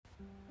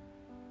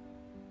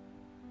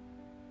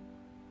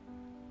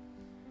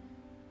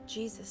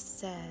Jesus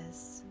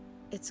says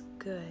it's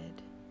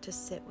good to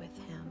sit with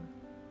him.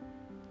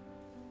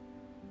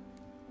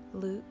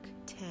 Luke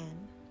 10,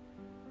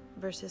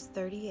 verses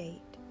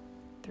 38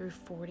 through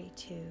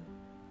 42.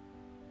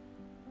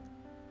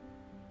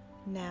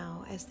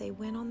 Now, as they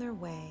went on their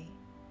way,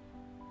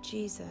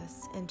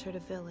 Jesus entered a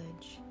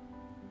village,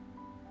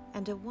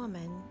 and a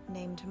woman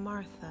named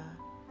Martha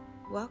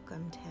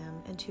welcomed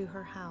him into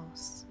her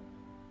house.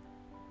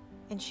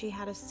 And she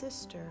had a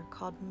sister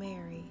called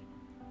Mary,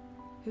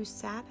 who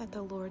sat at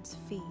the Lord's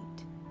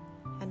feet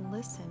and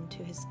listened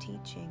to his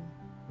teaching.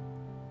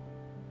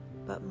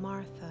 But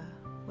Martha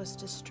was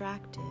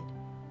distracted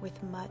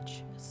with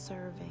much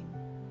serving.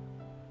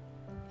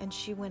 And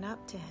she went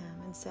up to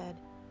him and said,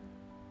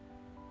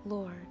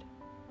 "Lord,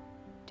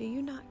 do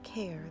you not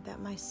care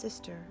that my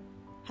sister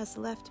has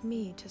left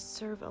me to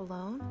serve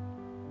alone?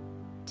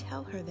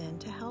 Tell her then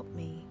to help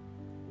me."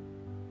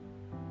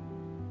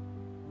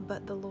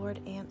 But the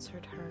Lord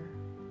answered her,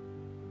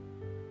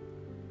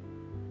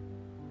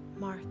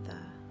 "Martha,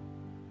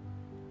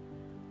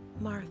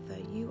 Martha,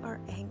 you are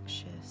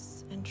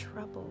anxious and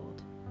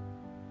troubled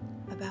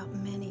about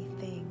many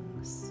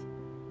things,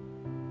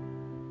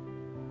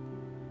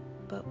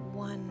 but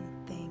one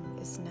thing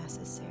is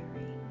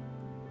necessary.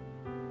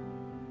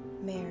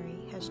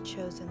 Mary has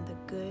chosen the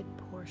good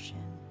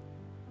portion,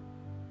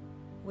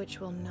 which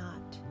will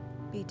not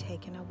be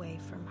taken away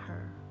from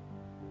her."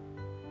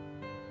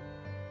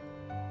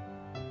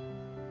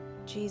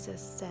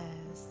 Jesus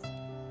says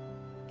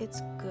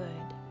it's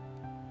good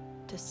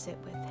to sit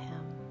with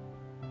him.